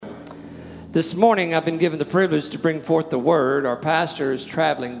This morning, I've been given the privilege to bring forth the word. Our pastor is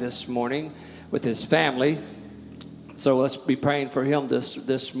traveling this morning with his family, so let's be praying for him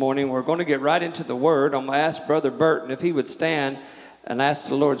this morning. We're going to get right into the word. I'm going to ask Brother Burton if he would stand and ask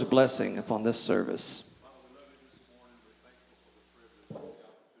the Lord's blessing upon this service.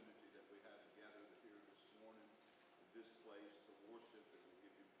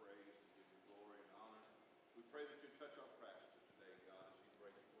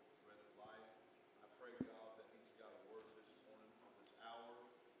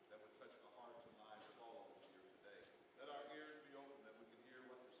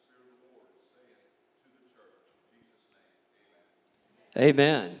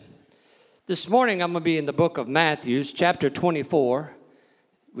 Amen. This morning I'm going to be in the book of Matthew, chapter 24,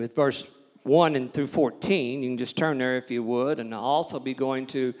 with verse 1 and through 14. You can just turn there if you would. And I'll also be going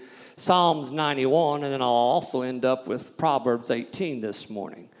to Psalms 91, and then I'll also end up with Proverbs 18 this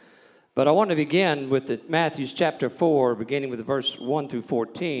morning. But I want to begin with Matthew chapter 4, beginning with verse 1 through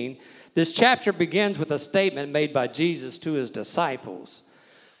 14. This chapter begins with a statement made by Jesus to his disciples,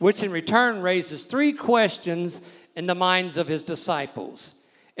 which in return raises three questions in the minds of his disciples,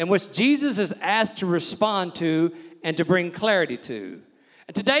 in which Jesus is asked to respond to and to bring clarity to.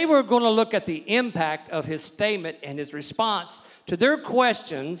 And today we're going to look at the impact of his statement and his response to their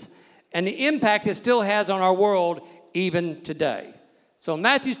questions and the impact it still has on our world even today. So in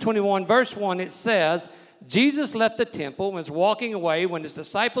Matthew 21, verse 1, it says, Jesus left the temple and was walking away when his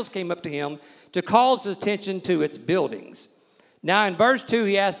disciples came up to him to call his attention to its buildings. Now in verse 2,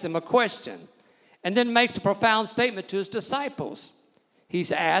 he asks them a question, and then makes a profound statement to his disciples.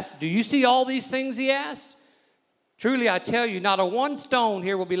 He's asked, do you see all these things, he asked? Truly, I tell you, not a one stone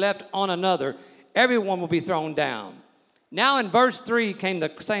here will be left on another. Everyone will be thrown down. Now in verse 3 came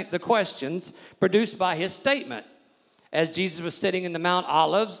the questions produced by his statement. As Jesus was sitting in the Mount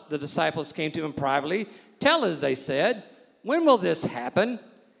Olives, the disciples came to him privately. Tell us, they said, when will this happen?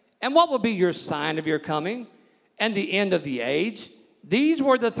 And what will be your sign of your coming and the end of the age? These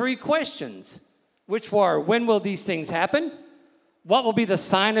were the three questions, which were, when will these things happen? What will be the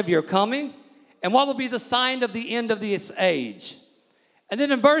sign of your coming? And what will be the sign of the end of this age? And then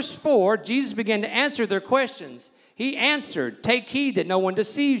in verse 4, Jesus began to answer their questions. He answered, take heed that no one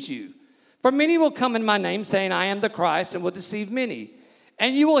deceives you. For many will come in my name, saying, I am the Christ, and will deceive many.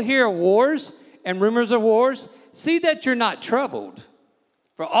 And you will hear of wars and rumors of wars. See that you're not troubled.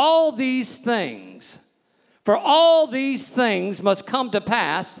 For all these things must come to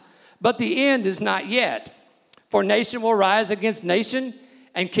pass, but the end is not yet. For nation will rise against nation,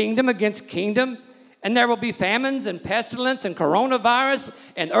 and kingdom against kingdom, and there will be famines and pestilence and coronavirus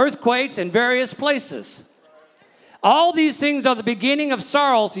and earthquakes in various places. All these things are the beginning of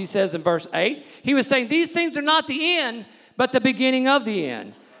sorrows, he says in verse 8. He was saying these things are not the end, but the beginning of the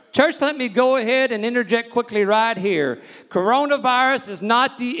end. Church, let me go ahead and interject quickly right here. Coronavirus is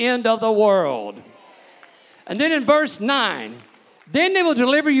not the end of the world. And then in verse 9, then they will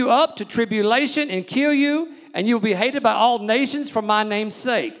deliver you up to tribulation and kill you, and you will be hated by all nations for my name's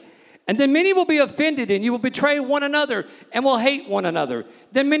sake. And then many will be offended, and you will betray one another and will hate one another.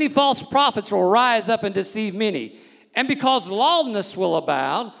 Then many false prophets will rise up and deceive many. And because lawlessness will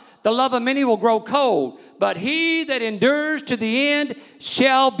abound, the love of many will grow cold. But he that endures to the end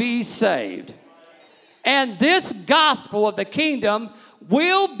shall be saved. And this gospel of the kingdom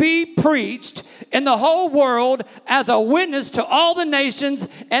will be preached in the whole world as a witness to all the nations,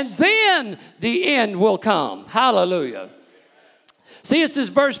 and then the end will come. Hallelujah. See, it's this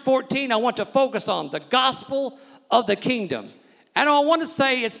verse 14 I want to focus on, the gospel of the kingdom. And I want to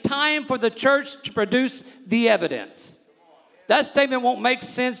say it's time for the church to produce the evidence. That statement won't make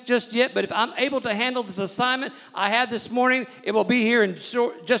sense just yet, but if I'm able to handle this assignment I had this morning, it will be here in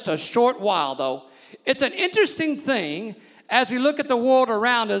just a short while, though. It's an interesting thing as we look at the world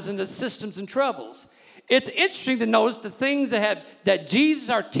around us and the systems and troubles. It's interesting to notice the things that Jesus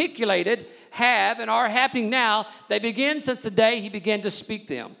articulated have and are happening now. They begin since the day he began to speak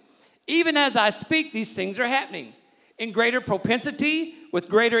them. Even as I speak, these things are happening in greater propensity, with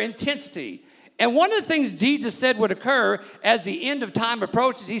greater intensity. And one of the things Jesus said would occur as the end of time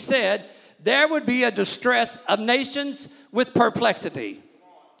approaches, he said, there would be a distress of nations with perplexity.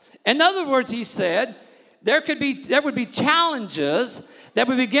 In other words, he said, there would be challenges that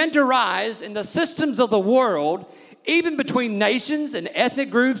would begin to rise in the systems of the world, even between nations and ethnic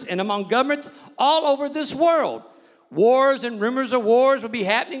groups and among governments all over this world. Wars and rumors of wars will be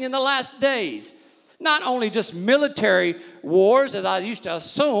happening in the last days. Not only just military wars, as I used to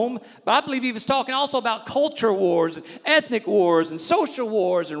assume, but I believe he was talking also about culture wars, and ethnic wars, and social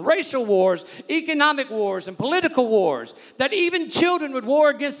wars, and racial wars, economic wars, and political wars, that even children would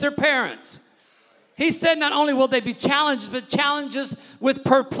war against their parents. He said not only will they be challenged, but challenges with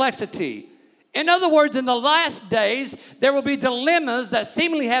perplexity. In other words, in the last days, there will be dilemmas that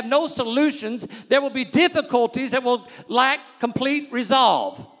seemingly have no solutions. There will be difficulties that will lack complete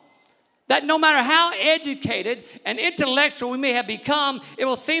resolve. That no matter how educated and intellectual we may have become, it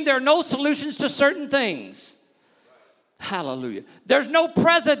will seem there are no solutions to certain things. Hallelujah. There's no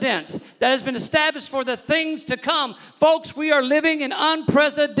precedence that has been established for the things to come. Folks, we are living in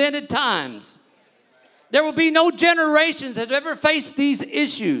unprecedented times. There will be no generations that have ever faced these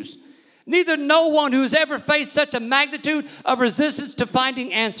issues. Neither no one who's ever faced such a magnitude of resistance to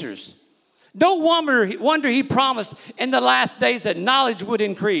finding answers. No wonder he promised in the last days that knowledge would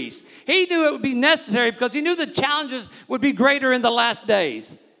increase. He knew it would be necessary because he knew the challenges would be greater in the last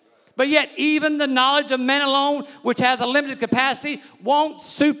days. But yet, even the knowledge of men alone, which has a limited capacity, won't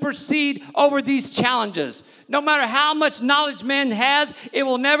supersede over these challenges. No matter how much knowledge man has, it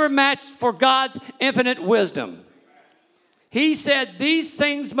will never match for God's infinite wisdom. He said these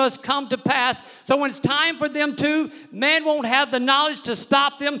things must come to pass. So when it's time for them to, man won't have the knowledge to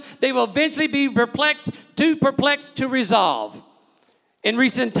stop them. They will eventually be perplexed to resolve. In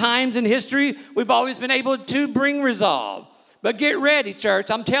recent times in history, we've always been able to bring resolve. But get ready, church.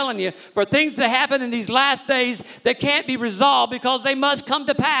 I'm telling you, for things to happen in these last days that can't be resolved because they must come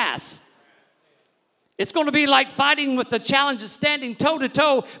to pass. It's going to be like fighting with the challenges, standing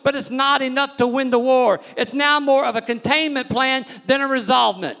toe-to-toe, but it's not enough to win the war. It's now more of a containment plan than a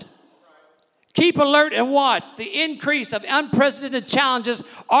resolvement. Keep alert and watch the increase of unprecedented challenges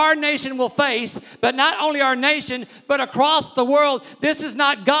our nation will face, but not only our nation, but across the world. This is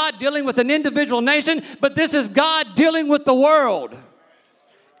not God dealing with an individual nation, but this is God dealing with the world.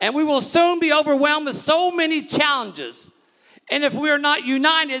 And we will soon be overwhelmed with so many challenges. And if we are not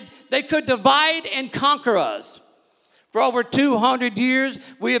united, they could divide and conquer us. For over 200 years,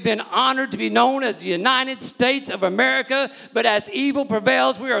 we have been honored to be known as the United States of America, but as evil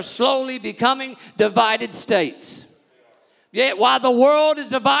prevails, we are slowly becoming divided states. Yet while the world is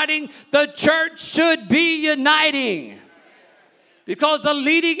dividing, the church should be uniting. Because the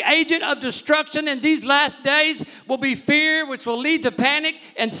leading agent of destruction in these last days will be fear, which will lead to panic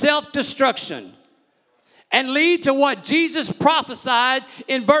and self-destruction. And lead to what Jesus prophesied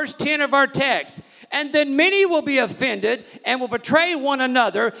in verse 10 of our text. And then many will be offended and will betray one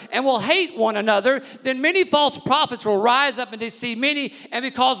another and will hate one another. Then many false prophets will rise up and deceive many. And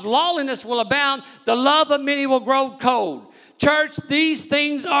because lawlessness will abound, the love of many will grow cold. Church, these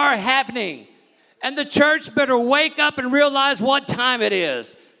things are happening. And the church better wake up and realize what time it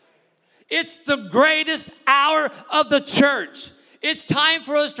is. It's the greatest hour of the church. It's time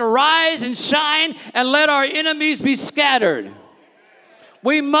for us to rise and shine and let our enemies be scattered.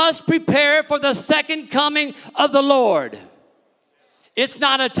 We must prepare for the second coming of the Lord. It's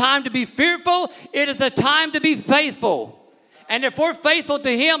not a time to be fearful. It is a time to be faithful. And if we're faithful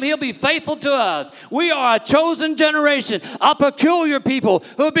to Him, He'll be faithful to us. We are a chosen generation, a peculiar people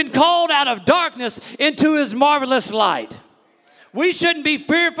who have been called out of darkness into His marvelous light. We shouldn't be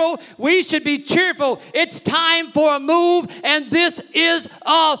fearful. We should be cheerful. It's time for a move, and this is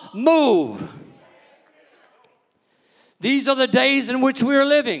a move. These are the days in which we are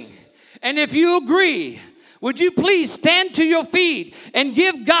living. And if you agree, would you please stand to your feet and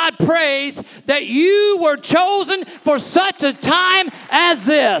give God praise that you were chosen for such a time as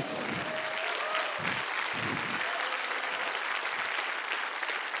this?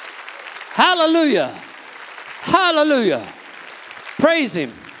 Hallelujah. Hallelujah. Praise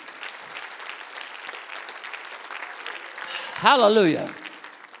Him. Hallelujah.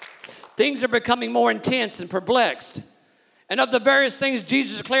 Things are becoming more intense and perplexed. And of the various things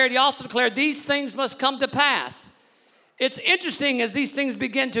Jesus declared, He also declared these things must come to pass. It's interesting as these things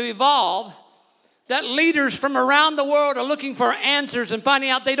begin to evolve that leaders from around the world are looking for answers and finding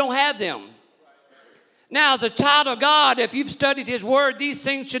out they don't have them. Now, as a child of God, if you've studied His Word, these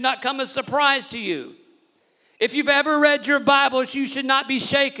things should not come as a surprise to you. If you've ever read your Bibles, you should not be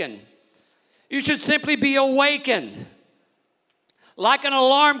shaken. You should simply be awakened. Like an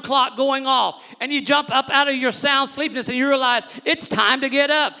alarm clock going off, and you jump up out of your sound sleepiness and you realize it's time to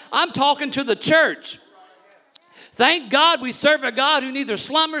get up. I'm talking to the church. Thank God we serve a God who neither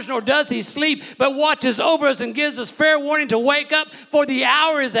slumbers nor does He sleep, but watches over us and gives us fair warning to wake up, for the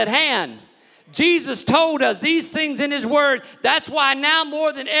hour is at hand. Jesus told us these things in His Word. That's why now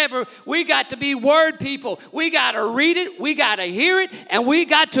more than ever, we got to be Word people. We got to read it, we got to hear it, and we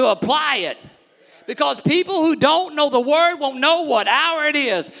got to apply it. Because people who don't know the word won't know what hour it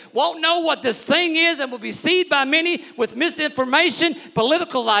is, won't know what this thing is, and will be deceived by many with misinformation,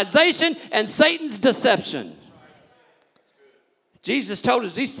 politicalization, and Satan's deception. Jesus told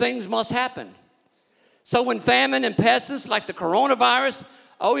us these things must happen. So when famine and pestilence like the coronavirus,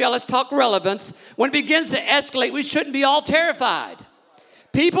 oh yeah, let's talk relevance, when it begins to escalate, we shouldn't be all terrified.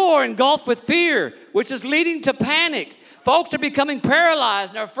 People are engulfed with fear, which is leading to panic. Folks are becoming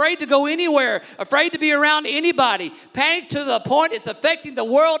paralyzed and are afraid to go anywhere, afraid to be around anybody. Panic to the point it's affecting the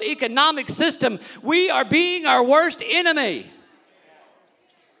world economic system. We are being our worst enemy.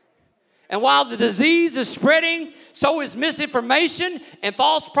 And while the disease is spreading, so is misinformation and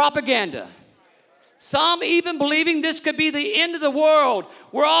false propaganda. Some even believing this could be the end of the world.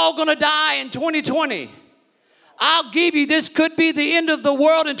 We're all going to die in 2020. I'll give you, this could be the end of the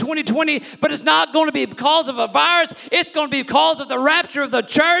world in 2020, but it's not going to be because of a virus. It's going to be because of the rapture of the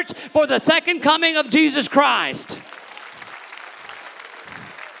church for the second coming of Jesus Christ.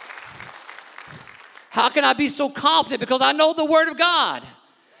 How can I be so confident? Because I know the Word of God.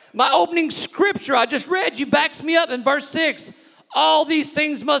 My opening scripture I just read you backs me up in verse 6. All these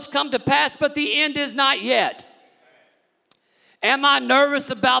things must come to pass, but the end is not yet. Am I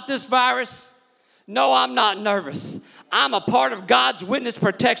nervous about this virus? No, I'm not nervous. I'm a part of God's witness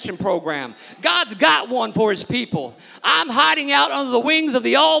protection program. God's got one for his people. I'm hiding out under the wings of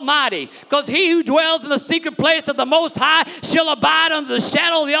the Almighty, because he who dwells in the secret place of the Most High shall abide under the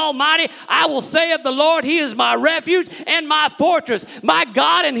shadow of the Almighty. I will say of the Lord, he is my refuge and my fortress. My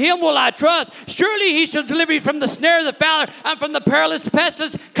God, in him will I trust. Surely he shall deliver you from the snare of the fowler and from the perilous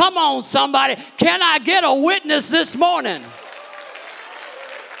pestilence. Come on, somebody. Can I get a witness this morning?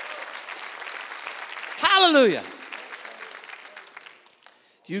 Hallelujah.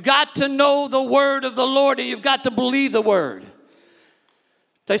 You got to know the word of the Lord, and you've got to believe the word.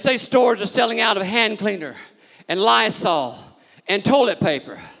 They say stores are selling out of hand cleaner and Lysol and toilet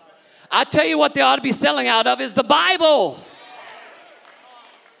paper. I tell you what they ought to be selling out of is the Bible.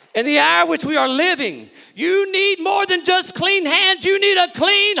 In the hour which we are living, you need more than just clean hands. You need a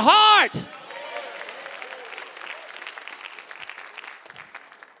clean heart.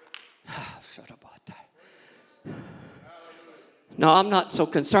 No, I'm not so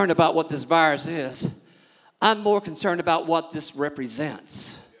concerned about what this virus is. I'm more concerned about what this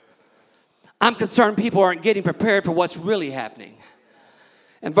represents. I'm concerned people aren't getting prepared for what's really happening.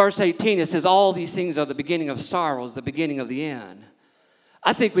 In verse 18, it says, all these things are the beginning of sorrows, the beginning of the end.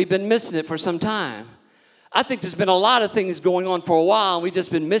 I think we've been missing it for some time. I think there's been a lot of things going on for a while, and we've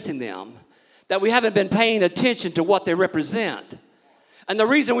just been missing them, that we haven't been paying attention to what they represent. And the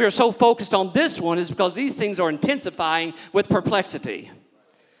reason we are so focused on this one is because these things are intensifying with perplexity.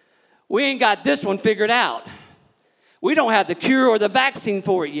 We ain't got this one figured out. We don't have the cure or the vaccine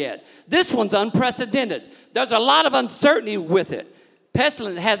for it yet. This one's unprecedented. There's a lot of uncertainty with it.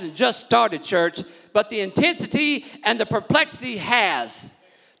 Pestilence hasn't just started, church, but the intensity and the perplexity has.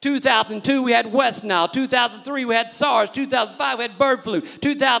 2002, we had West Nile. 2003, we had SARS. 2005, we had bird flu.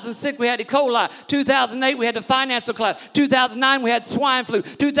 2006, we had E. coli. 2008, we had the financial collapse. 2009, we had swine flu.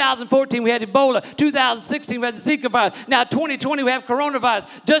 2014, we had Ebola. 2016, we had the Zika virus. Now, 2020, we have coronavirus,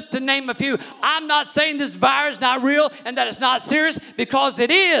 just to name a few. I'm not saying this virus is not real and that it's not serious, because it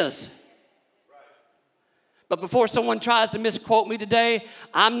is. But before someone tries to misquote me today,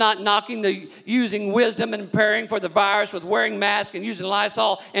 I'm not knocking the using wisdom and preparing for the virus with wearing masks and using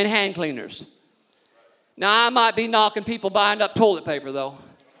Lysol and hand cleaners. Now, I might be knocking people buying up toilet paper, though.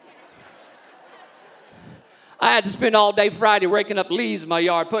 I had to spend all day Friday raking up leaves in my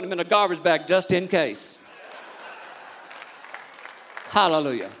yard, putting them in a garbage bag just in case.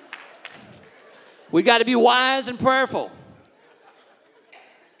 Hallelujah. We got to be wise and prayerful.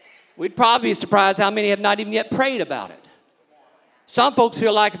 We'd probably be surprised how many have not even yet prayed about it. Some folks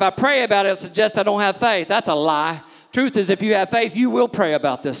feel like if I pray about it, it'll suggest I don't have faith. That's a lie. Truth is, if you have faith, you will pray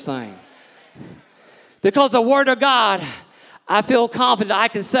about this thing. Because the Word of God, I feel confident I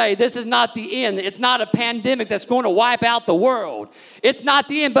can say this is not the end. It's not a pandemic that's going to wipe out the world. It's not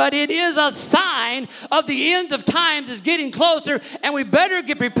the end, but it is a sign of the end of times is getting closer, and we better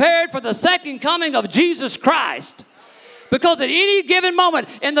get prepared for the second coming of Jesus Christ. Because at any given moment,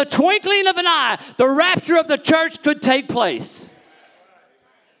 in the twinkling of an eye, the rapture of the church could take place.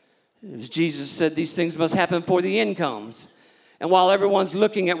 As Jesus said, these things must happen before the end comes. And while everyone's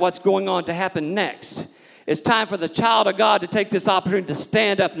looking at what's going on to happen next, it's time for the child of God to take this opportunity to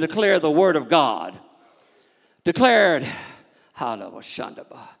stand up and declare the word of God. Declare it.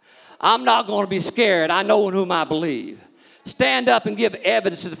 I'm not going to be scared. I know in whom I believe. Stand up and give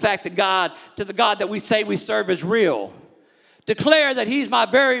evidence to the fact that God, to the God that we say we serve is real. Declare that he's my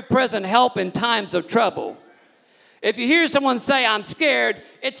very present help in times of trouble. If you hear someone say, I'm scared,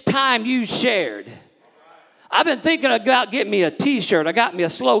 it's time you shared. I've been thinking about getting me a t-shirt. I got me a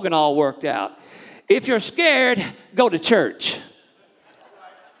slogan all worked out. If you're scared, go to church.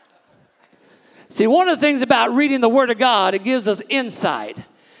 See, one of the things about reading the Word of God, it gives us insight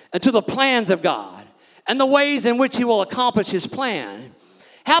into the plans of God and the ways in which he will accomplish his plan,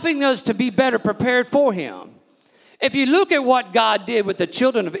 helping us to be better prepared for him. If you look at what God did with the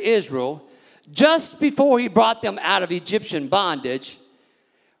children of Israel, just before he brought them out of Egyptian bondage,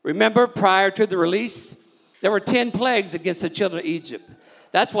 remember prior to the release, there were 10 plagues against the children of Egypt.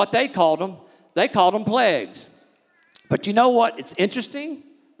 That's what they called them. They called them plagues. But you know what? It's interesting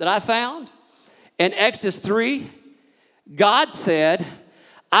that I found. In Exodus 3, God said,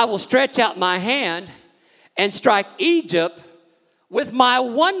 I will stretch out my hand and strike Egypt with my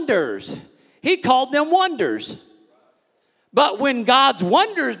wonders. He called them wonders. But when God's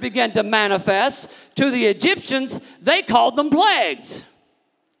wonders began to manifest to the Egyptians, they called them plagues.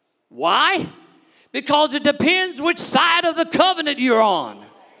 Why? Because it depends which side of the covenant you're on.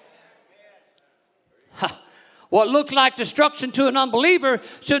 What looks like destruction to an unbeliever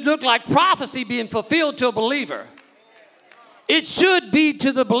should look like prophecy being fulfilled to a believer. It should be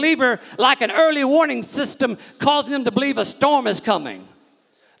to the believer like an early warning system causing them to believe a storm is coming.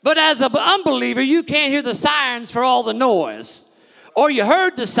 But as an unbeliever, you can't hear the sirens for all the noise. Or you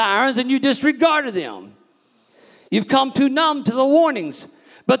heard the sirens and you disregarded them. You've come too numb to the warnings.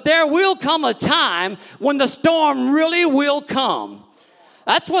 But there will come a time when the storm really will come.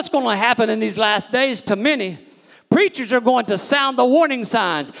 That's what's going to happen in these last days to many. Preachers are going to sound the warning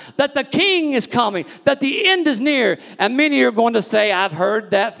signs that the king is coming, that the end is near. And many are going to say, I've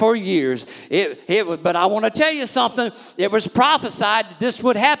heard that for years. But I want to tell you something. It was prophesied that this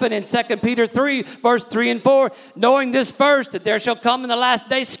would happen in 2 Peter 3, verse 3 and 4. Knowing this first, that there shall come in the last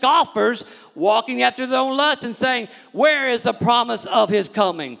day scoffers, walking after their own lust and saying, where is the promise of his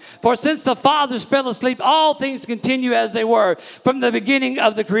coming? For since the fathers fell asleep, all things continue as they were from the beginning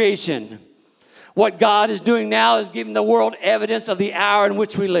of the creation. What God is doing now is giving the world evidence of the hour in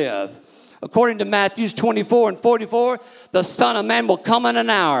which we live. According to Matthew 24 and 44, the Son of Man will come in an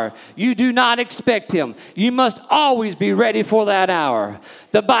hour. You do not expect him. You must always be ready for that hour.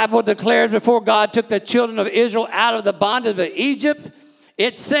 The Bible declares before God took the children of Israel out of the bondage of Egypt,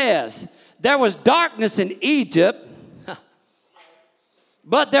 it says, there was darkness in Egypt,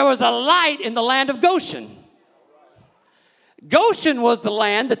 but there was a light in the land of Goshen. Goshen was the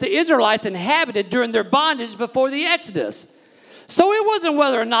land that the Israelites inhabited during their bondage before the Exodus. So it wasn't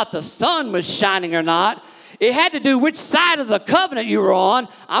whether or not the sun was shining or not. It had to do which side of the covenant you were on.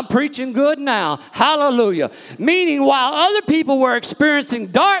 I'm preaching good now. Hallelujah. Meaning while other people were experiencing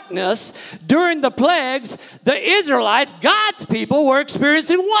darkness during the plagues, the Israelites, God's people, were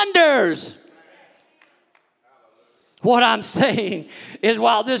experiencing wonders. What I'm saying is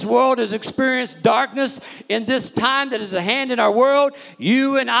while this world has experienced darkness in this time that is at hand in our world,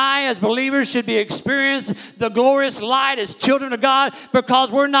 you and I as believers should be experiencing the glorious light as children of God because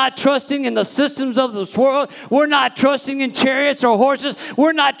we're not trusting in the systems of this world. We're not trusting in chariots or horses.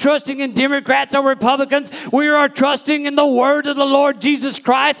 We're not trusting in Democrats or Republicans. We are trusting in the word of the Lord Jesus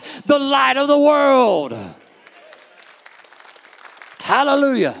Christ, the light of the world.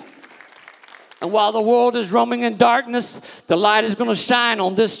 Hallelujah. And while the world is roaming in darkness, the light is going to shine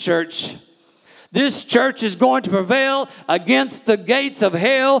on this church. This church is going to prevail against the gates of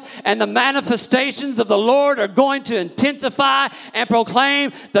hell, and the manifestations of the Lord are going to intensify and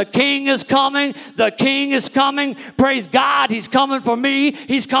proclaim, the King is coming, the King is coming. Praise God, he's coming for me,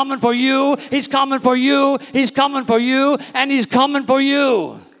 he's coming for you, he's coming for you, he's coming for you, and he's coming for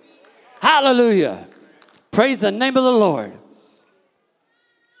you. Hallelujah. Praise the name of the Lord.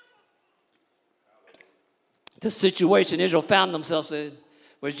 The situation Israel found themselves in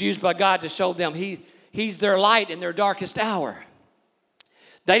was used by God to show them he's their light in their darkest hour.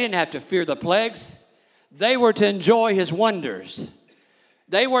 They didn't have to fear the plagues. They were to enjoy his wonders.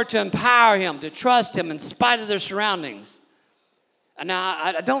 They were to empower him, to trust him in spite of their surroundings. And now,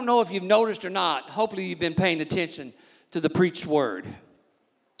 I don't know if you've noticed or not. Hopefully you've been paying attention to the preached word.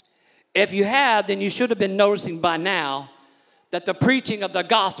 If you have, then you should have been noticing by now that the preaching of the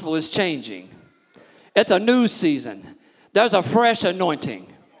gospel is changing. It's a new season. There's a fresh anointing.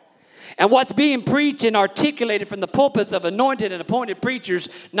 And what's being preached and articulated from the pulpits of anointed and appointed preachers,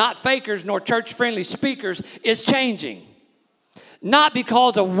 not fakers nor church-friendly speakers, is changing. Not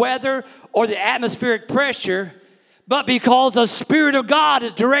because of weather or the atmospheric pressure, but because the Spirit of God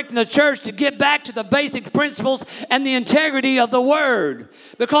is directing the church to get back to the basic principles and the integrity of the Word.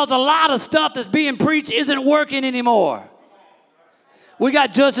 Because a lot of stuff that's being preached isn't working anymore. We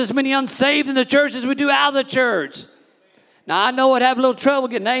got just as many unsaved in the church as we do out of the church. Now, I know I'd have a little trouble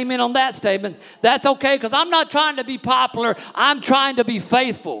getting an amen on that statement. That's okay, because I'm not trying to be popular. I'm trying to be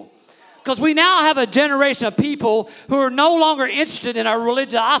faithful. Because we now have a generation of people who are no longer interested in our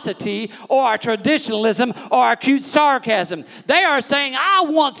religiosity or our traditionalism or our cute sarcasm. They are saying, I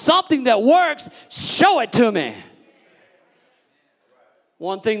want something that works. Show it to me.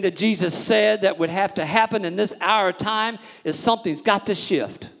 One thing that Jesus said that would have to happen in this hour of time is something's got to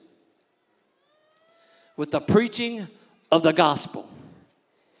shift with the preaching of the gospel.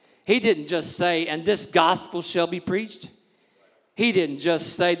 He didn't just say, and this gospel shall be preached. He didn't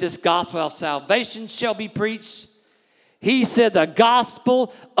just say, this gospel of salvation shall be preached. He said, the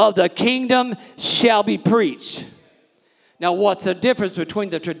gospel of the kingdom shall be preached. Now, what's the difference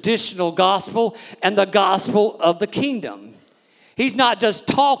between the traditional gospel and the gospel of the kingdom? He's not just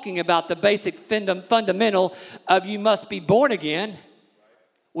talking about the basic fundamental of you must be born again.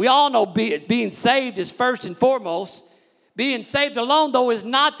 We all know being saved is first and foremost. Being saved alone, though, is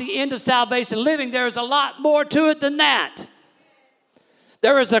not the end of salvation living. There is a lot more to it than that.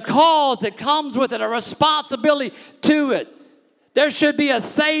 There is a cause that comes with it, a responsibility to it. There should be a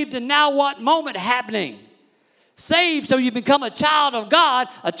saved and now what moment happening. Saved so you become a child of God,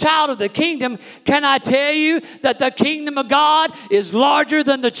 a child of the kingdom. Can I tell you that the kingdom of God is larger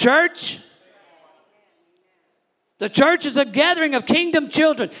than the church? The church is a gathering of kingdom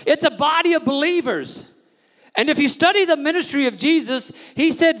children. It's a body of believers. And if you study the ministry of Jesus,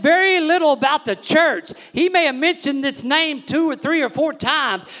 he said very little about the church. He may have mentioned its name 2 or 3 or 4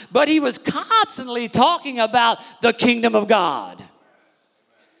 times, but he was constantly talking about the kingdom of God.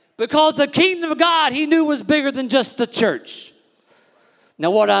 Because the kingdom of God, he knew, was bigger than just the church. Now,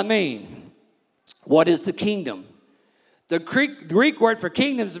 what I mean, what is the kingdom? The Greek word for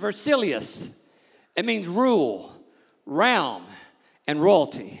kingdom is versilius. It means rule, realm, and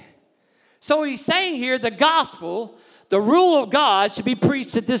royalty. So he's saying here the gospel, the rule of God, should be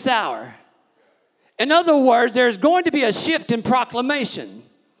preached at this hour. In other words, there's going to be a shift in proclamation.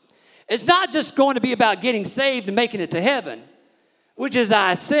 It's not just going to be about getting saved and making it to heaven, which, as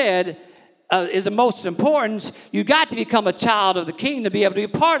I said, is the most important. You got to become a child of the kingdom to be able to be a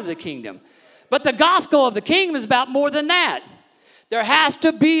part of the kingdom. But the gospel of the kingdom is about more than that. There has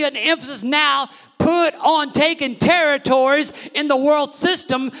to be an emphasis now put on taking territories in the world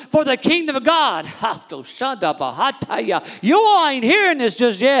system for the kingdom of God. You all ain't hearing this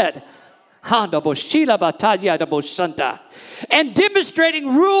just yet. And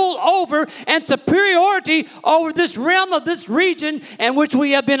demonstrating rule over and superiority over this realm of this region in which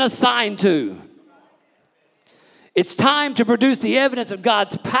we have been assigned to. It's time to produce the evidence of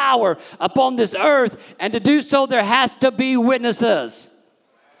God's power upon this earth, and to do so there has to be witnesses.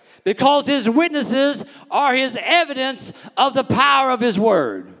 Because his witnesses are his evidence of the power of his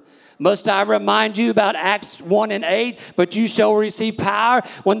word. Must I remind you about Acts 1 and 8? But you shall receive power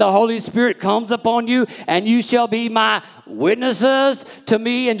when the Holy Spirit comes upon you, and you shall be my witnesses to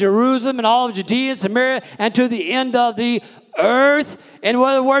me in Jerusalem and all of Judea and Samaria and to the end of the earth. In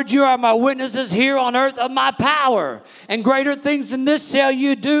other words, you are my witnesses here on earth of my power. And greater things than this shall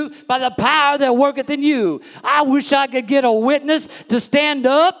you do by the power that worketh in you. I wish I could get a witness to stand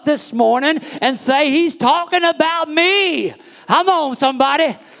up this morning and say, he's talking about me. Come on,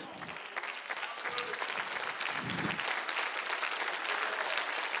 somebody.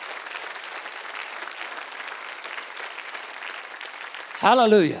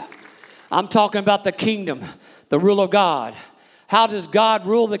 Hallelujah. I'm talking about the kingdom, the rule of God. How does God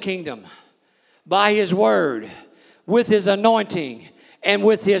rule the kingdom? By his word, with his anointing, and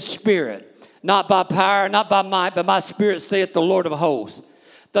with his spirit. Not by power, not by might, but my spirit saith the Lord of hosts.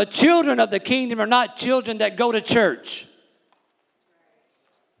 The children of the kingdom are not children that go to church.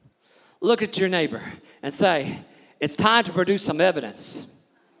 Look at your neighbor and say, it's time to produce some evidence.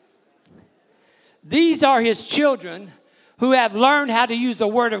 These are his children who have learned how to use the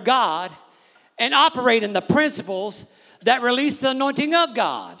word of God and operate in the principles that release the anointing of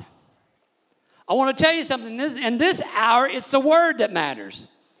God. I want to tell you something. In this hour, it's the word that matters.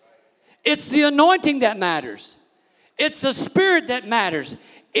 It's the anointing that matters. It's the spirit that matters.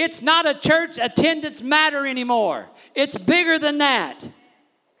 It's not a church attendance matter anymore. It's bigger than that.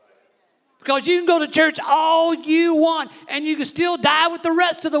 Because you can go to church all you want and you can still die with the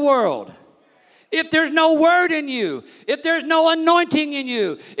rest of the world. If there's no word in you, if there's no anointing in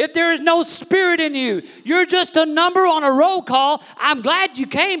you, if there is no spirit in you, you're just a number on a roll call. I'm glad you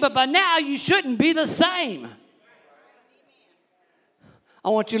came, but by now you shouldn't be the same.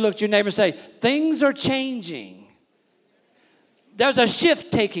 I want you to look at your neighbor and say, things are changing. There's a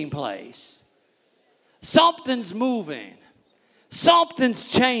shift taking place. Something's moving. Something's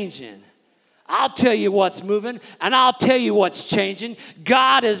changing. I'll tell you what's moving, and I'll tell you what's changing.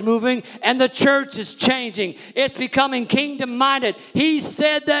 God is moving, and the church is changing. It's becoming kingdom-minded. He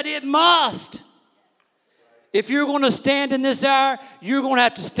said that it must. If you're going to stand in this hour, you're going to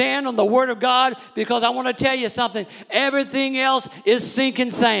have to stand on the Word of God, because I want to tell you something. Everything else is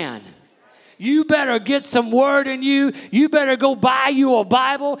sinking sand. You better get some word in you. You better go buy you a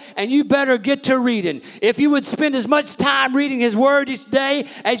Bible, and you better get to reading. If you would spend as much time reading His Word each day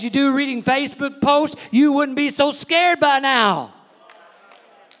as you do reading Facebook posts, you wouldn't be so scared by now.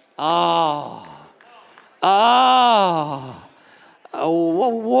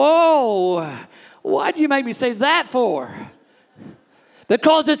 Whoa. Why'd you make me say that for?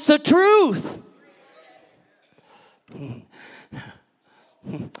 Because it's the truth.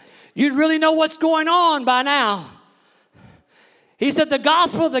 You'd really know what's going on by now. He said the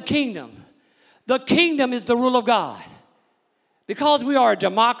gospel of the kingdom is the rule of God. Because we are a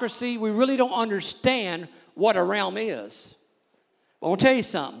democracy, we really don't understand what a realm is. I want to tell you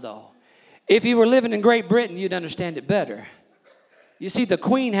something, though. If you were living in Great Britain, you'd understand it better. You see, the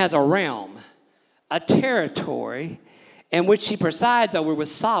Queen has a realm, a territory in which she presides over with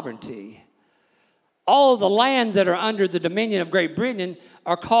sovereignty. All of the lands that are under the dominion of Great Britain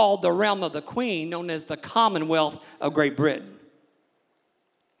are called the realm of the Queen, known as the Commonwealth of Great Britain.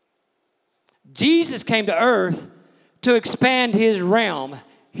 Jesus came to earth to expand His realm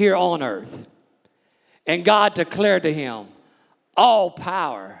here on earth. And God declared to Him, all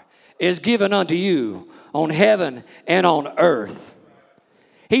power is given unto you on heaven and on earth.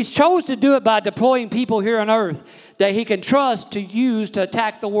 He's chose to do it by deploying people here on earth that He can trust to use to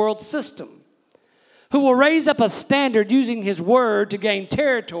attack the world system, who will raise up a standard using His word to gain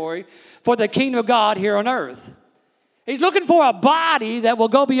territory for the kingdom of God here on earth. He's looking for a body that will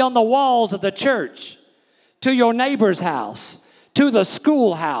go beyond the walls of the church, to your neighbor's house, to the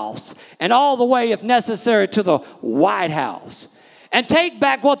schoolhouse, and all the way, if necessary, to the White House, and take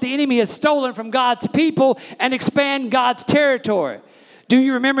back what the enemy has stolen from God's people and expand God's territory. Do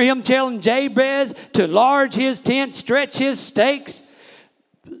you remember Him telling Jabez to enlarge his tent, stretch his stakes?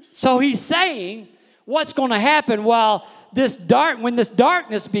 So He's saying, what's going to happen when this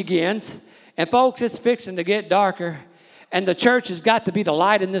darkness begins, and folks, it's fixing to get darker, and the church has got to be the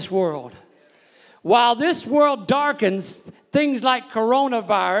light in this world. While this world darkens, things like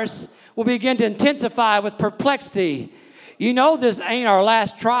coronavirus will begin to intensify with perplexity. You know this ain't our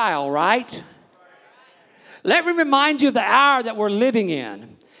last trial, right? Let me remind you of the hour that we're living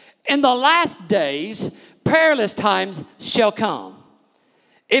in. In the last days, perilous times shall come.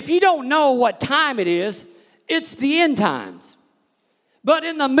 If you don't know what time it is, it's the end times. But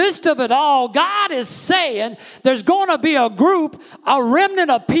in the midst of it all, God is saying there's going to be a group, a remnant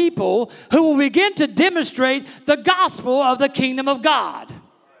of people who will begin to demonstrate the gospel of the kingdom of God,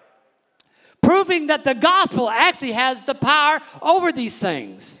 proving that the gospel actually has the power over these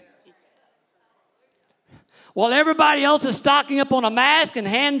things. While everybody else is stocking up on a mask and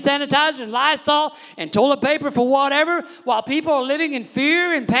hand sanitizer and Lysol and toilet paper for whatever, while people are living in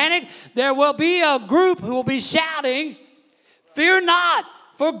fear and panic, there will be a group who will be shouting, "Fear not,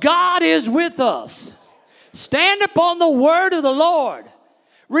 for God is with us. Stand upon the word of the Lord.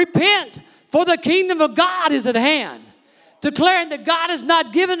 Repent, for the kingdom of God is at hand." Declaring that God has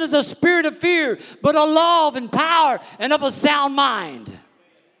not given us a spirit of fear, but a love and power and of a sound mind.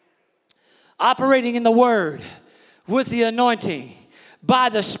 Operating in the word with the anointing by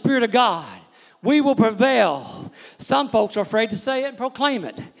the Spirit of God, we will prevail. Some folks are afraid to say it and proclaim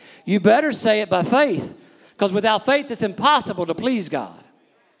it. You better say it by faith, because without faith it's impossible to please God.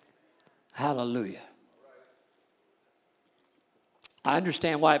 Hallelujah. I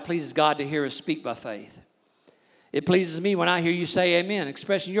understand why it pleases God to hear us speak by faith. It pleases me when I hear you say amen,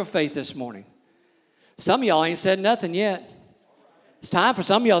 expressing your faith this morning. Some of y'all ain't said nothing yet. It's time for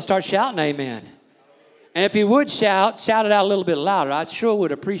some of y'all to start shouting amen. And if you would shout it out a little bit louder. I sure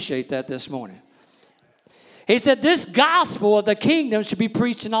would appreciate that this morning. He said this gospel of the kingdom should be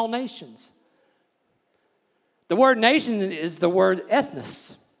preached in all nations. The word nation is the word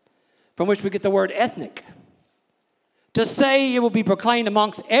ethnos, from which we get the word ethnic. To say it will be proclaimed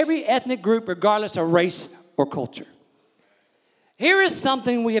amongst every ethnic group, regardless of race or culture. Here is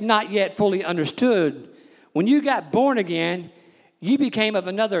something we have not yet fully understood. When you got born again, you became of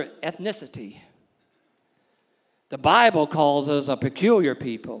another ethnicity. The Bible calls us a peculiar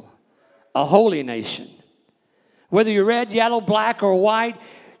people, a holy nation. Whether you're red, yellow, black, or white,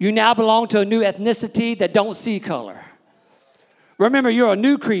 you now belong to a new ethnicity that don't see color. Remember, you're a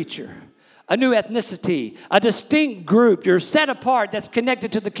new creature, a new ethnicity, a distinct group. You're set apart that's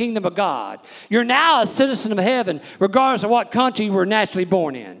connected to the kingdom of God. You're now a citizen of heaven, regardless of what country you were naturally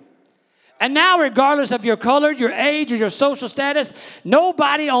born in. And now, regardless of your color, your age, or your social status,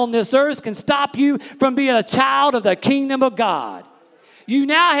 nobody on this earth can stop you from being a child of the kingdom of God. You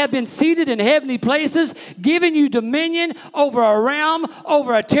now have been seated in heavenly places, giving you dominion over a realm,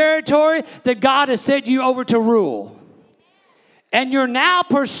 over a territory that God has set you over to rule. And you're now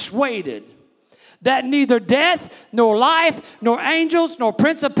persuaded that neither death, nor life, nor angels, nor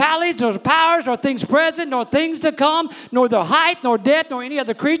principalities, nor powers, nor things present, nor things to come, nor the height, nor depth, nor any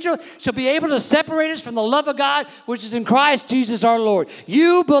other creature shall be able to separate us from the love of God, which is in Christ Jesus our Lord.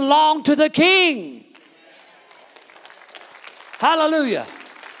 You belong to the King. Hallelujah.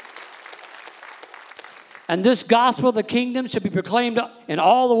 And this gospel of the kingdom should be proclaimed in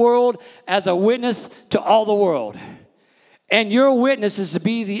all the world as a witness to all the world. And your witness is to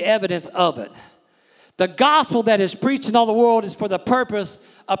be the evidence of it. The gospel that is preached in all the world is for the purpose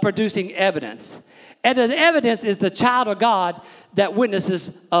of producing evidence. And the evidence is the child of God that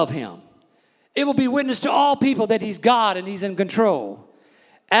witnesses of him. It will be witness to all people that he's God and he's in control.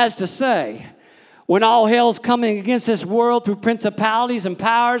 As to say, when all hell's coming against this world through principalities and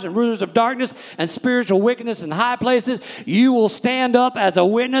powers and rulers of darkness and spiritual wickedness in high places, you will stand up as a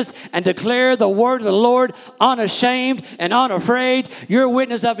witness and declare the word of the Lord unashamed and unafraid. Your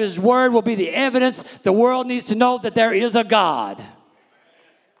witness of his word will be the evidence the world needs to know that there is a God.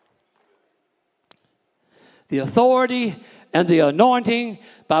 The authority and the anointing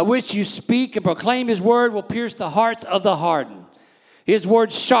by which you speak and proclaim his word will pierce the hearts of the hardened. His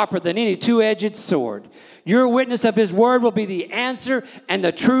word sharper than any two-edged sword. Your witness of his word will be the answer and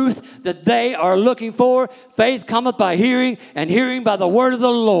the truth that they are looking for. Faith cometh by hearing, and hearing by the word of the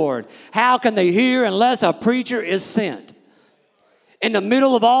Lord. How can they hear unless a preacher is sent? In the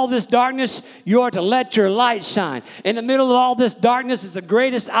middle of all this darkness, you are to let your light shine. In the middle of all this darkness is the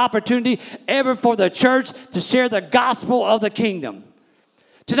greatest opportunity ever for the church to share the gospel of the kingdom.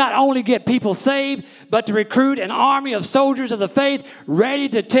 To not only get people saved, but to recruit an army of soldiers of the faith ready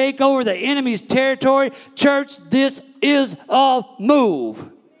to take over the enemy's territory. Church, this is a move.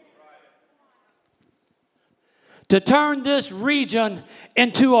 To turn this region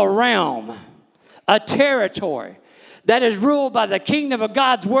into a realm, a territory that is ruled by the kingdom of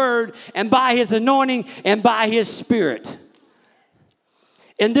God's word and by his anointing and by his spirit.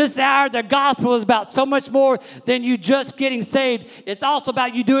 In this hour, the gospel is about so much more than you just getting saved. It's also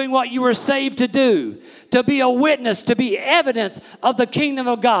about you doing what you were saved to do, to be a witness, to be evidence of the kingdom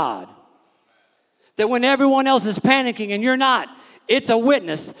of God. That when everyone else is panicking and you're not, it's a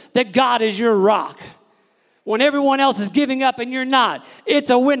witness that God is your rock. When everyone else is giving up and you're not,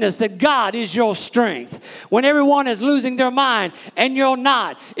 it's a witness that God is your strength. When everyone is losing their mind and you're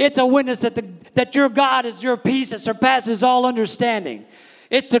not, it's a witness that your God is your peace that surpasses all understanding.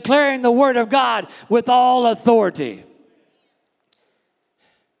 It's declaring the word of God with all authority.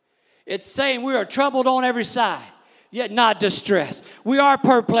 It's saying we are troubled on every side, yet not distressed. We are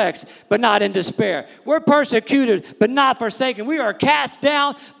perplexed, but not in despair. We're persecuted, but not forsaken. We are cast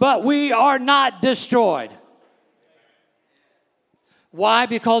down, but we are not destroyed. Why?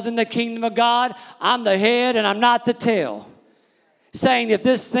 Because in the kingdom of God, I'm the head and I'm not the tail. Saying if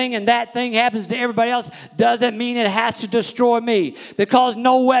this thing and that thing happens to everybody else doesn't mean it has to destroy me, because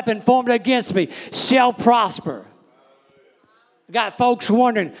no weapon formed against me shall prosper. I got folks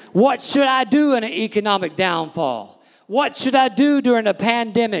wondering, what should I do in an economic downfall? What should I do during a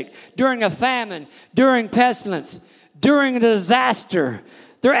pandemic, during a famine, during pestilence, during a disaster?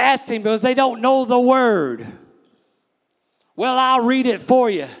 They're asking because they don't know the word. Well, I'll read it for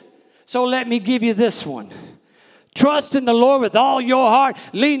you. So let me give you this one. Trust in the Lord with all your heart.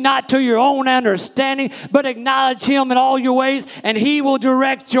 Lean not to your own understanding, but acknowledge him in all your ways, and he will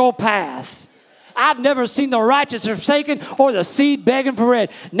direct your paths. I've never seen the righteous forsaken or the seed begging for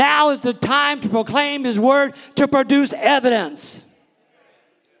bread. Now is the time to proclaim his word, to produce evidence.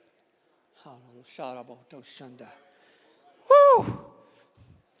 Woo!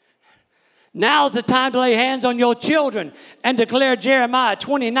 Now is the time to lay hands on your children and declare Jeremiah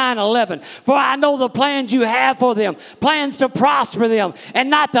 29:11. For I know the plans you have for them, plans to prosper them and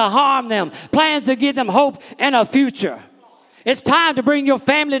not to harm them, plans to give them hope and a future. It's time to bring your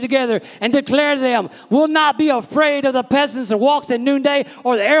family together and declare to them, will not be afraid of the pestilence that walks at noonday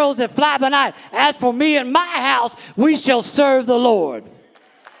or the arrows that fly by night. As for me and my house, we shall serve the Lord.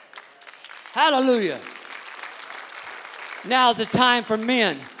 Hallelujah. Now is the time for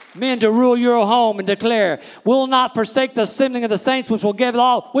men Men to rule your home and declare, we'll not forsake the assembling of the saints, which we will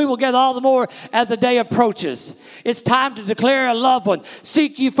gather all the more as the day approaches. It's time to declare a loved one.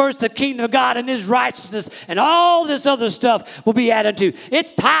 Seek ye first the kingdom of God and his righteousness, and all this other stuff will be added to.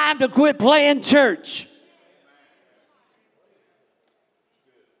 It's time to quit playing church.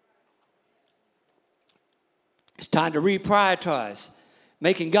 It's time to reprioritize,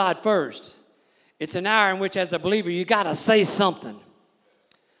 making God first. It's an hour in which, as a believer, you got to say something.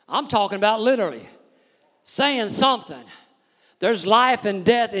 I'm talking about literally saying something. There's life and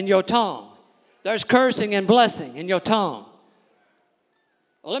death in your tongue. There's cursing and blessing in your tongue.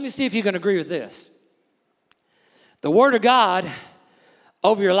 Well, let me see if you can agree with this. The word of God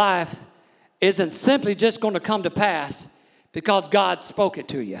over your life isn't simply just going to come to pass because God spoke it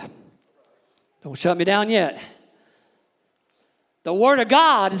to you. Don't shut me down yet. The word of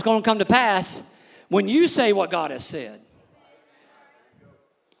God is going to come to pass when you say what God has said.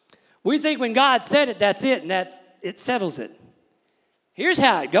 We think when God said it, that's it, and that it settles it. Here's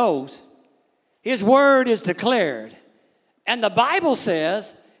how it goes. His word is declared. And the Bible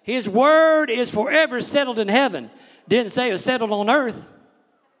says his word is forever settled in heaven. Didn't say it was settled on earth.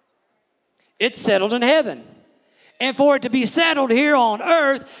 It's settled in heaven. And for it to be settled here on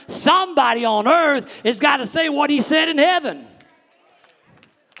earth, somebody on earth has got to say what he said in heaven.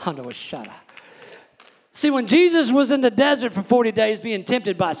 See, when Jesus was in the desert for 40 days being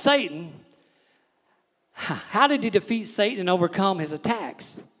tempted by Satan, how did he defeat Satan and overcome his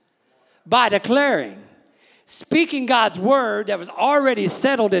attacks? By declaring, speaking God's word that was already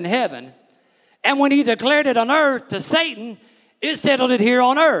settled in heaven. And when he declared it on earth to Satan, it settled it here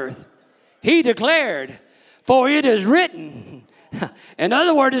on earth. He declared, for it is written. In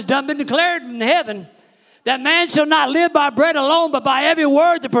other words, it's done been declared in heaven that man shall not live by bread alone, but by every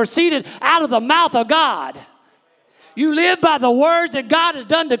word that proceeded out of the mouth of God. You live by the words that God has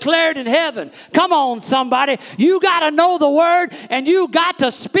done declared in heaven. Come on, somebody. You got to know the word, and you got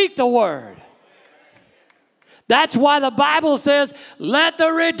to speak the word. That's why the Bible says, let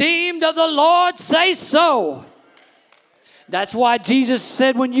the redeemed of the Lord say so. That's why Jesus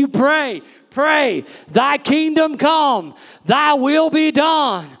said when you pray, pray, thy kingdom come, thy will be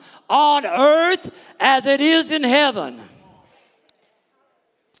done on earth as it is in heaven.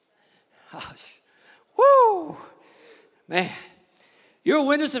 Woo! Man, your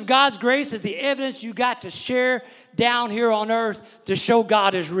witness of God's grace is the evidence you got to share down here on earth to show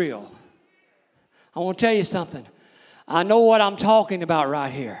God is real. I want to tell you something. I know what I'm talking about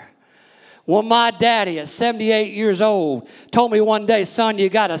right here. When my daddy at 78 years old told me one day, son, you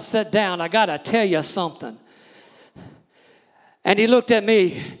got to sit down. I got to tell you something. And he looked at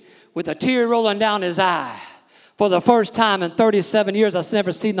me with a tear rolling down his eye. For the first time in 37 years, I've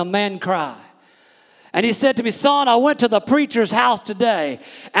never seen a man cry. And he said to me, son, I went to the preacher's house today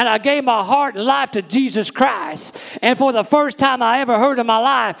and I gave my heart and life to Jesus Christ. And for the first time I ever heard in my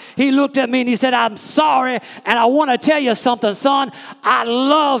life, he looked at me and he said, I'm sorry. And I want to tell you something, son. I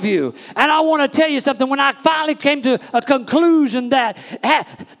love you. And I want to tell you something. When I finally came to a conclusion that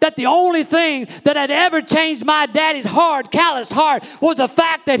the only thing that had ever changed my daddy's hard, callous heart was the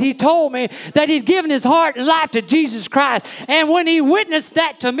fact that he told me that he'd given his heart and life to Jesus Christ. And when he witnessed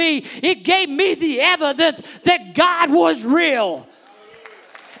that to me, it gave me the evidence that God was real.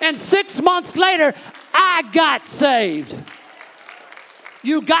 And 6 months later, I got saved.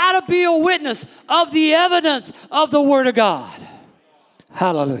 You got to be a witness of the evidence of the Word of God.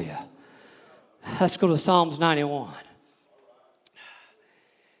 Hallelujah. Let's go to Psalms 91.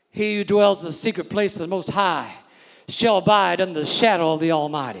 He who dwells in the secret place of the Most High shall abide under the shadow of the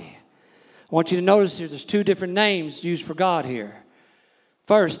Almighty. I want you to notice here there's two different names used for God here.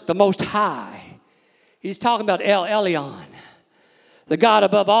 First, the Most High. He's talking about El Elyon, the God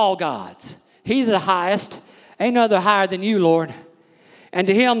above all gods. He's the highest. Ain't no other higher than you, Lord. And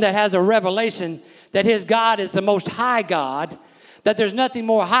to him that has a revelation that his God is the Most High God, that there's nothing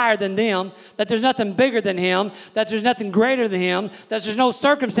more higher than them, that there's nothing bigger than him, that there's nothing greater than him, that there's no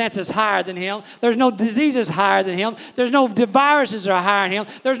circumstances higher than him, there's no diseases higher than him, there's no viruses that are higher than him,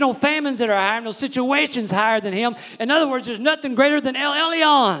 there's no famines that are higher, no situations higher than him. In other words, there's nothing greater than El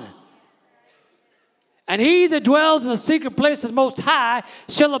Elyon. And he that dwells in the secret place of the Most High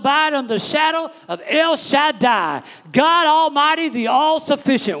shall abide under the shadow of El Shaddai, God Almighty, the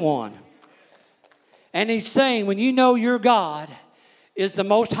all-sufficient one. And he's saying, when you know your God is the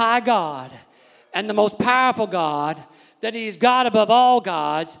Most High God and the most powerful God, that he's God above all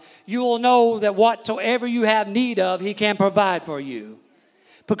gods, you will know that whatsoever you have need of, he can provide for you.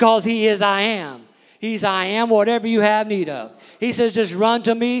 Because he is I am. He's, I am whatever you have need of. He says, just run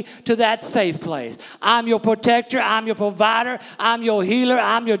to me to that safe place. I'm your protector. I'm your provider. I'm your healer.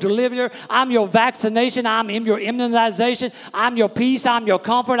 I'm your deliverer. I'm your vaccination. I'm your immunization. I'm your peace. I'm your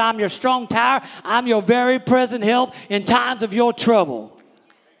comfort. I'm your strong tower. I'm your very present help in times of your trouble.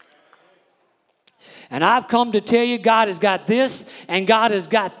 And I've come to tell you, God has got this and God has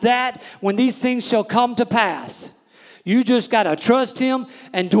got that when these things shall come to pass. You just got to trust him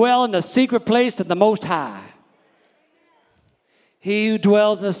and dwell in the secret place of the Most High. He who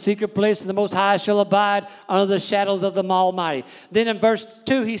dwells in the secret place of the Most High shall abide under the shadows of the Almighty. Then in verse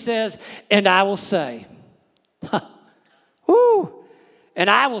 2 he says, and I will say. Woo! And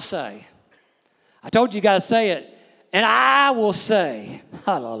I will say. I told you you got to say it. And I will say.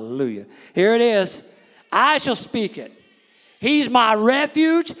 Hallelujah. Here it is. I shall speak it. He's my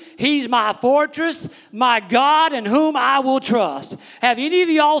refuge. He's my fortress, my God in whom I will trust. Have any of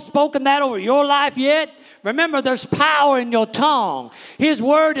y'all spoken that over your life yet? Remember, there's power in your tongue. His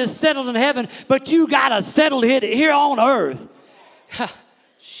word is settled in heaven, but you got to settle it here on earth.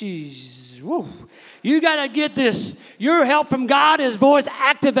 Jeez. Woo. You got to get this. Your help from God is voice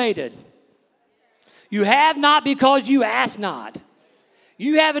activated. You have not because you ask not.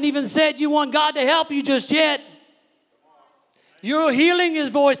 You haven't even said you want God to help you just yet. Your healing is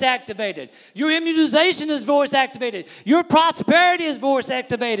voice activated. Your immunization is voice activated. Your prosperity is voice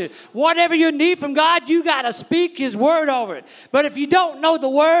activated. Whatever you need from God, you got to speak his word over it. But if you don't know the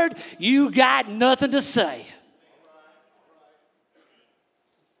word, you got nothing to say.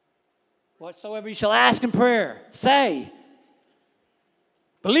 Whatsoever you shall ask in prayer, say,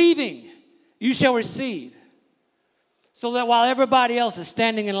 believing, you shall receive. So that while everybody else is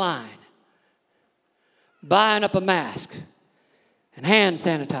standing in line, buying up a mask, and hand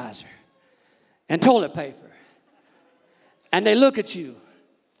sanitizer, and toilet paper, and they look at you,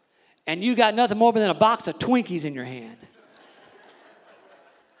 and you got nothing more than a box of Twinkies in your hand,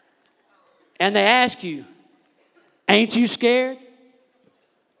 and they ask you, ain't you scared?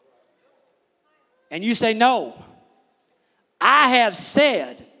 And you say, no, I have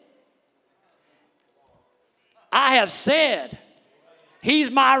said,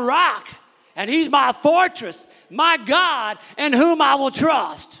 he's my rock, and he's my fortress, my God, in whom I will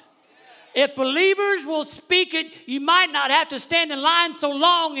trust. If believers will speak it, you might not have to stand in line so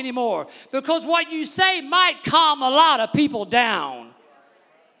long anymore, because what you say might calm a lot of people down.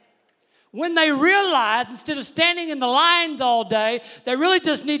 When they realize, instead of standing in the lines all day, they really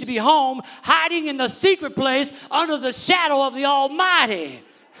just need to be home, hiding in the secret place under the shadow of the Almighty.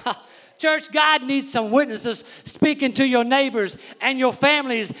 Church, God needs some witnesses speaking to your neighbors and your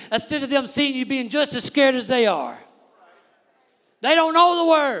families instead of them seeing you being just as scared as they are. They don't know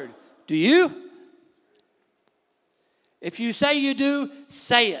the word. Do you? If you say you do,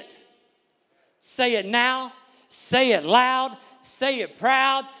 say it. Say it now. Say it loud. Say it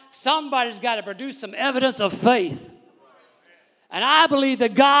proud. Somebody's got to produce some evidence of faith. And I believe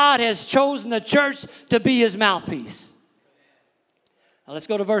that God has chosen the church to be his mouthpiece. Now let's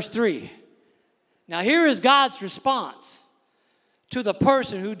go to verse 3. Now here is God's response to the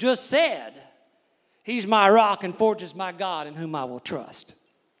person who just said, he's my rock and fortress, my God, in whom I will trust.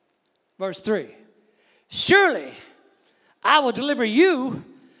 Verse 3. Surely I will deliver you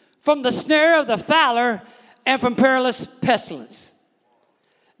from the snare of the fowler and from perilous pestilence.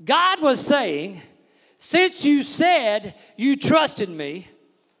 God was saying, since you said you trusted me,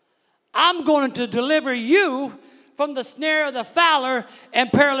 I'm going to deliver you from the snare of the fowler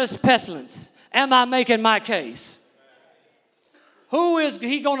and perilous pestilence. Am I making my case? Who is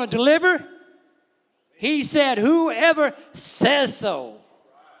he going to deliver? He said, whoever says so.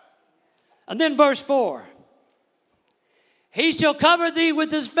 And then verse 4. He shall cover thee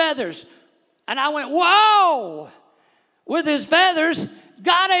with his feathers. And I went, whoa! With his feathers?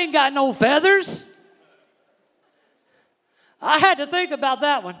 God ain't got no feathers. I had to think about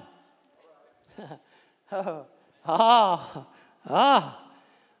that one.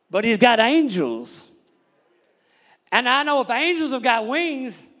 But he's got angels. And I know if angels have got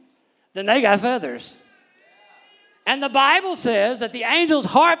wings, then they got feathers. And the Bible says that the angels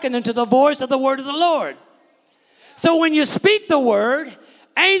hearken unto the voice of the word of the Lord. So when you speak the word,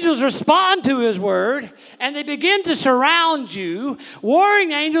 angels respond to his word, and they begin to surround you.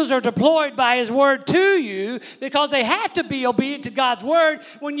 Warring angels are deployed by his word to you because they have to be obedient to God's word.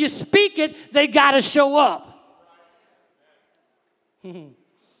 When you speak it, they got to show up.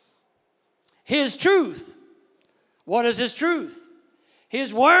 His truth. What is his truth?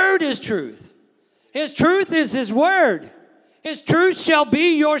 His word is truth. His truth is his word. His truth shall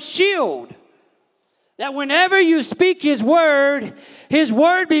be your shield. That whenever you speak His word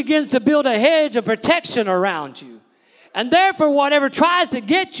begins to build a hedge of protection around you. And therefore, whatever tries to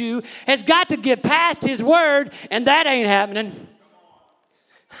get you has got to get past His word, and that ain't happening.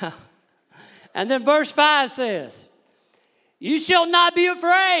 And then verse 5 says, you shall not be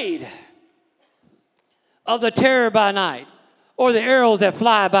afraid of the terror by night or the arrows that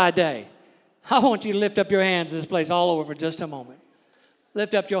fly by day. I want you to lift up your hands in this place all over for just a moment.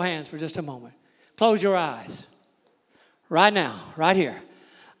 Lift up your hands for just a moment. Close your eyes. Right now, right here.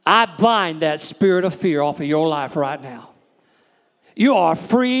 I bind that spirit of fear off of your life right now. You are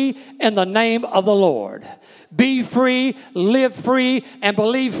free in the name of the Lord. Be free, live free, and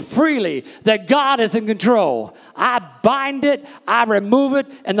believe freely that God is in control. I bind it, I remove it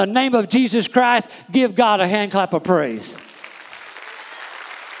in the name of Jesus Christ. Give God a hand clap of praise.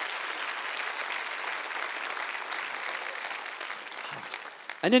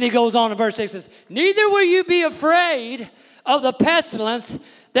 And then he goes on in verse 6 says, neither will you be afraid of the pestilence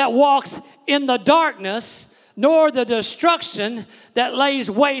that walks in the darkness, nor the destruction that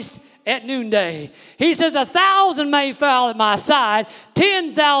lays waste at noonday. He says, 1,000 may fall at my side,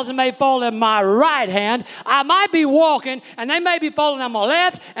 10,000 may fall at my right hand. I might be walking, and they may be falling on my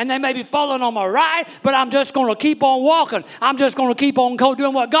left, and they may be falling on my right, but I'm just going to keep on walking. I'm just going to keep on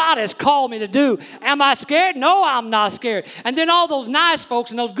doing what God has called me to do. Am I scared? No, I'm not scared. And then all those nice folks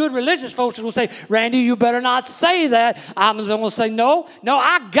and those good religious folks will say, Randy, you better not say that. I'm going to say, no,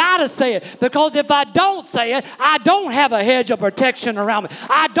 I got to say it, because if I don't say it, I don't have a hedge of protection around me.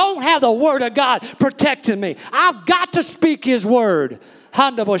 I don't have the word of God protecting me. I've got to speak His word. You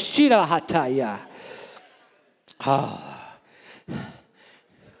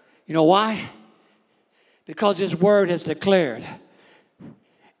know why? Because His word has declared,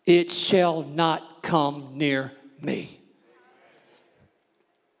 it shall not come near me.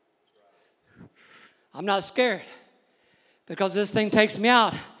 I'm not scared, because this thing takes me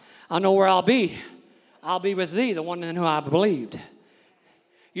out. I know where I'll be. I'll be with Thee, the one in whom I believed.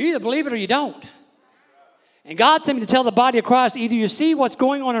 You either believe it or you don't. And God sent me to tell the body of Christ, either you see what's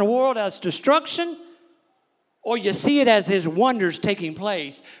going on in the world as destruction, or you see it as His wonders taking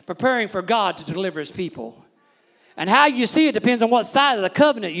place, preparing for God to deliver His people. And how you see it depends on what side of the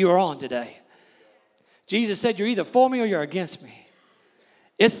covenant you are on today. Jesus said, you're either for me or you're against me.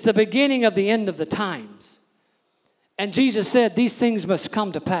 It's the beginning of the end of the times. And Jesus said, these things must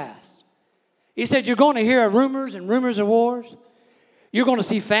come to pass. He said, you're going to hear rumors and rumors of wars. You're going to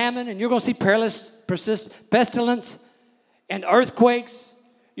see famine, and you're going to see perilous pestilence and earthquakes.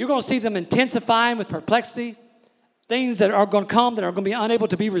 You're going to see them intensifying with perplexity, things that are going to come that are going to be unable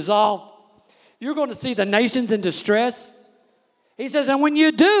to be resolved. You're going to see the nations in distress. He says, and when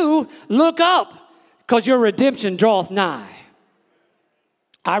you do, look up, because your redemption draweth nigh.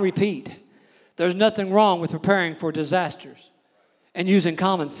 I repeat, there's nothing wrong with preparing for disasters and using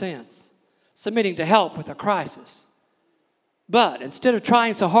common sense, submitting to help with a crisis. But instead of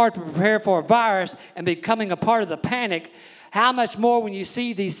trying so hard to prepare for a virus and becoming a part of the panic, how much more when you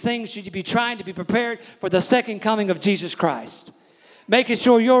see these things should you be trying to be prepared for the second coming of Jesus Christ? Making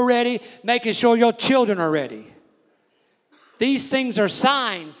sure you're ready, making sure your children are ready. These things are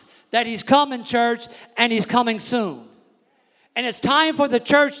signs that He's coming, church, and He's coming soon. And it's time for the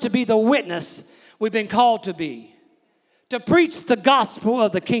church to be the witness we've been called to be, to preach the gospel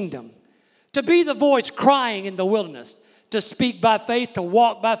of the kingdom, to be the voice crying in the wilderness, to speak by faith, to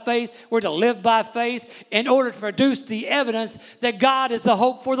walk by faith. We're to live by faith in order to produce the evidence that God is the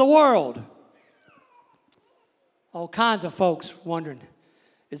hope for the world. All kinds of folks wondering,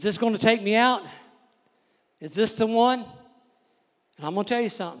 is this going to take me out? Is this the one? And I'm going to tell you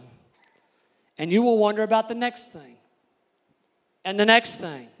something. And you will wonder about the next thing. And the next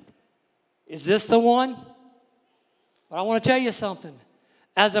thing. Is this the one? But I want to tell you something.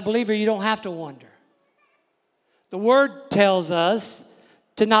 As a believer, you don't have to wonder. The Word tells us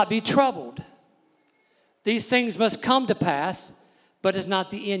to not be troubled. These things must come to pass, but it's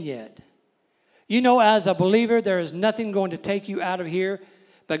not the end yet. You know, as a believer, there is nothing going to take you out of here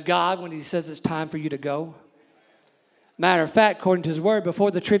but God when He says it's time for you to go. Matter of fact, according to His Word, before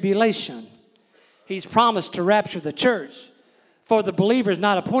the tribulation, He's promised to rapture the church for the believers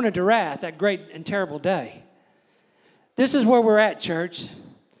not appointed to wrath, that great and terrible day. This is where we're at, church.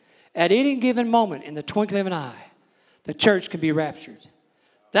 At any given moment, in the twinkling of an eye, the church can be raptured.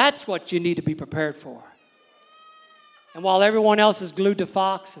 That's what you need to be prepared for. And while everyone else is glued to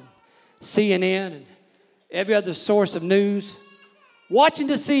Fox and CNN and every other source of news, watching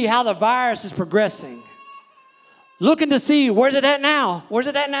to see how the virus is progressing, looking to see, where's it at now? Where's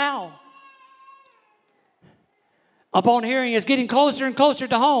it at now? Upon hearing it's getting closer and closer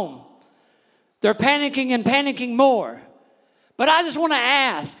to home. They're panicking and panicking more. But I just want to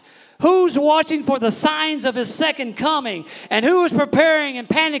ask, who's watching for the signs of his second coming? And who is preparing and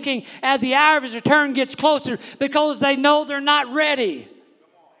panicking as the hour of his return gets closer because they know they're not ready?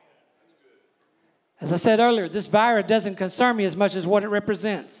 As I said earlier, this virus doesn't concern me as much as what it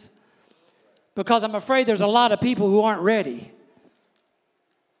represents. Because I'm afraid there's a lot of people who aren't ready.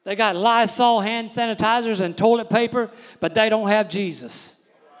 They got Lysol hand sanitizers and toilet paper, but they don't have Jesus.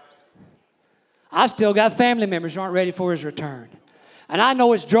 I still got family members who aren't ready for his return. And I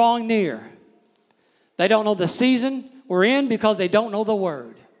know it's drawing near. They don't know the season we're in because they don't know the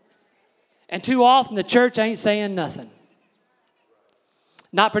word. And too often the church ain't saying nothing.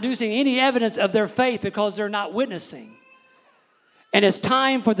 Not producing any evidence of their faith because they're not witnessing. And it's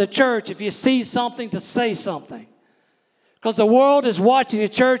time for the church, if you see something, to say something. Because the world is watching the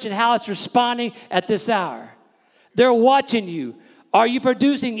church and how it's responding at this hour. They're watching you. Are you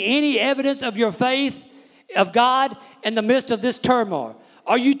producing any evidence of your faith of God in the midst of this turmoil?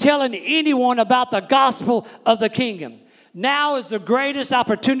 Are you telling anyone about the gospel of the kingdom? Now is the greatest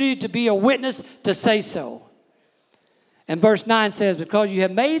opportunity to be a witness to say so. And verse 9 says, because you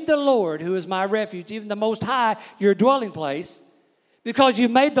have made the Lord, who is my refuge, even the Most High, your dwelling place. Because you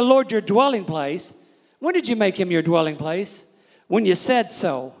made the Lord your dwelling place. When did you make him your dwelling place? When you said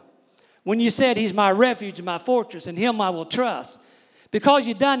so. When you said he's my refuge and my fortress, and him I will trust. Because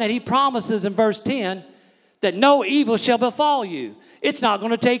you've done that, he promises in verse 10 that no evil shall befall you. It's not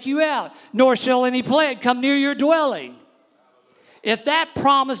going to take you out, nor shall any plague come near your dwelling. If that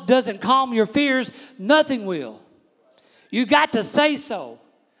promise doesn't calm your fears, nothing will. You got to say so.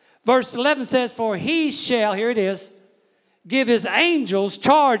 Verse 11 says, for he shall, here it is, give his angels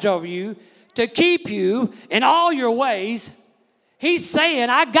charge over you to keep you in all your ways. He's saying,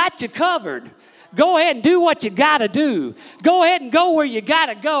 I got you covered. Go ahead and do what you got to do. Go ahead and go where you got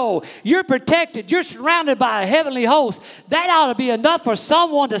to go. You're protected. You're surrounded by a heavenly host. That ought to be enough for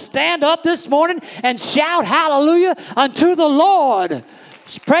someone to stand up this morning and shout hallelujah unto the Lord.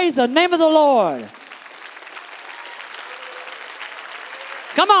 Praise the name of the Lord.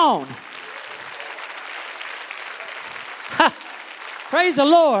 Come on. Praise the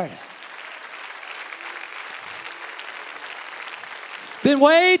Lord. Been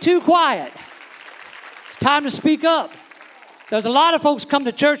way too quiet. It's time to speak up. There's a lot of folks come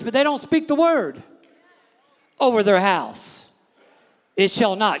to church, but they don't speak the word over their house. It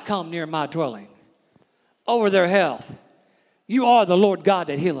shall not come near my dwelling. Over their health. You are the Lord God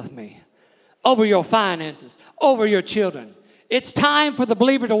that healeth me. Over your finances. Over your children. It's time for the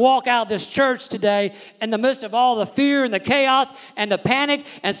believer to walk out of this church today in the midst of all the fear and the chaos and the panic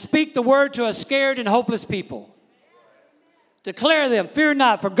and speak the word to a scared and hopeless people. Declare them, fear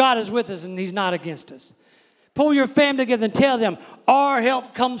not, for God is with us and he's not against us. Pull your family together and tell them, our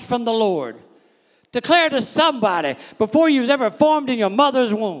help comes from the Lord. Declare to somebody before you was ever formed in your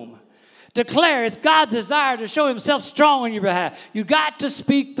mother's womb. Declare it's God's desire to show himself strong on your behalf. You got to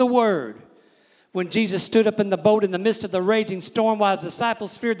speak the word. When Jesus stood up in the boat in the midst of the raging storm while his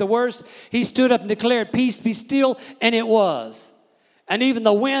disciples feared the worst, he stood up and declared, peace be still, and it was. And even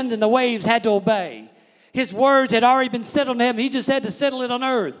the wind and the waves had to obey. His words had already been settled in heaven. He just had to settle it on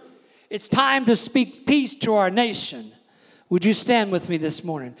earth. It's time to speak peace to our nation. Would you stand with me this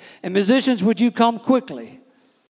morning? And musicians, would you come quickly?